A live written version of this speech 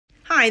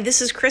Hi,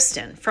 this is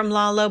Kristen from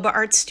La Loba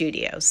Art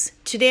Studios.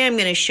 Today I'm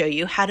going to show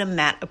you how to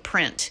mat a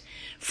print.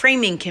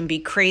 Framing can be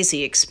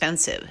crazy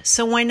expensive,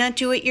 so why not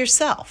do it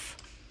yourself?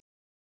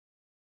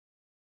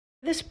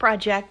 For this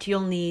project,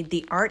 you'll need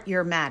the art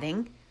you're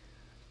matting,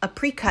 a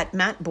pre-cut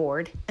mat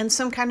board, and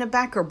some kind of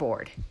backer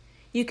board.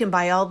 You can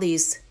buy all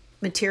these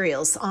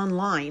materials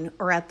online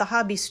or at the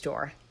hobby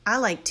store. I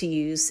like to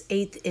use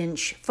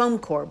 1/8" foam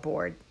core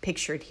board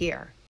pictured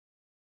here.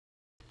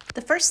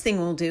 The first thing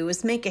we'll do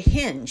is make a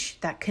hinge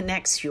that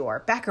connects your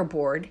backer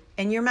board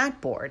and your mat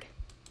board.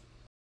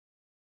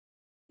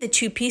 The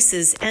two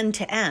pieces end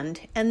to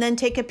end, and then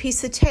take a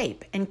piece of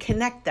tape and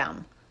connect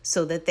them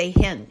so that they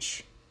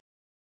hinge.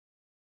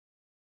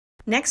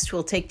 Next,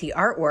 we'll take the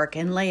artwork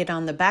and lay it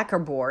on the backer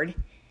board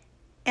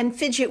and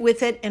fidget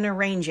with it and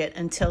arrange it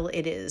until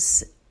it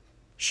is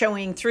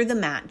showing through the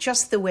mat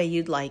just the way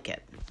you'd like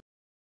it.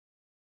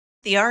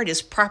 The art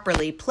is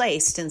properly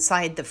placed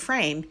inside the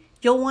frame.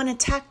 You'll want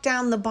to tack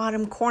down the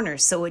bottom corner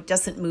so it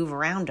doesn't move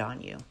around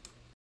on you.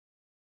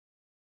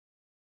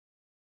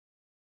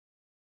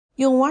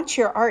 You'll want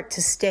your art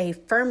to stay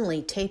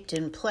firmly taped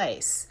in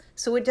place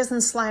so it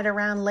doesn't slide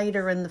around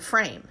later in the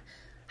frame.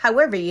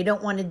 However, you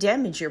don't want to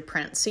damage your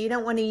print, so you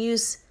don't want to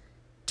use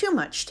too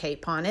much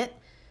tape on it.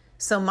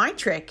 So my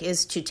trick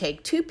is to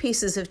take 2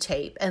 pieces of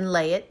tape and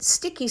lay it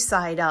sticky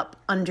side up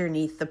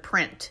underneath the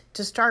print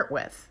to start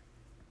with.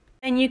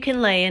 And you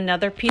can lay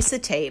another piece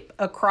of tape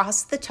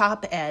across the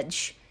top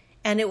edge,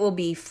 and it will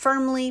be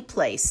firmly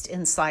placed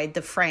inside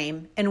the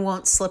frame and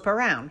won't slip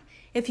around.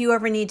 If you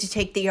ever need to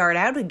take the art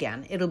out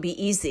again, it'll be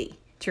easy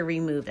to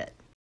remove it.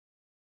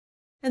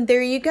 And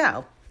there you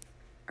go.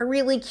 A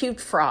really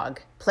cute frog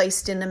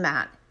placed in a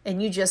mat,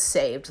 and you just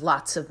saved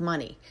lots of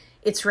money.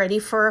 It's ready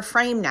for a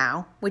frame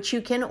now, which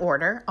you can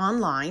order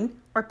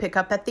online or pick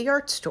up at the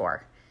art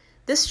store.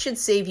 This should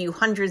save you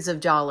hundreds of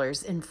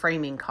dollars in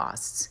framing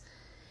costs.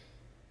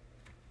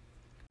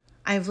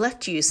 I've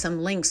left you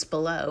some links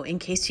below in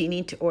case you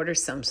need to order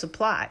some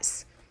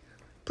supplies.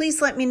 Please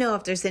let me know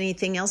if there's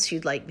anything else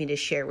you'd like me to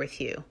share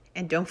with you.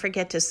 And don't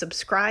forget to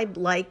subscribe,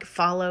 like,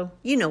 follow.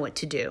 You know what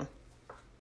to do.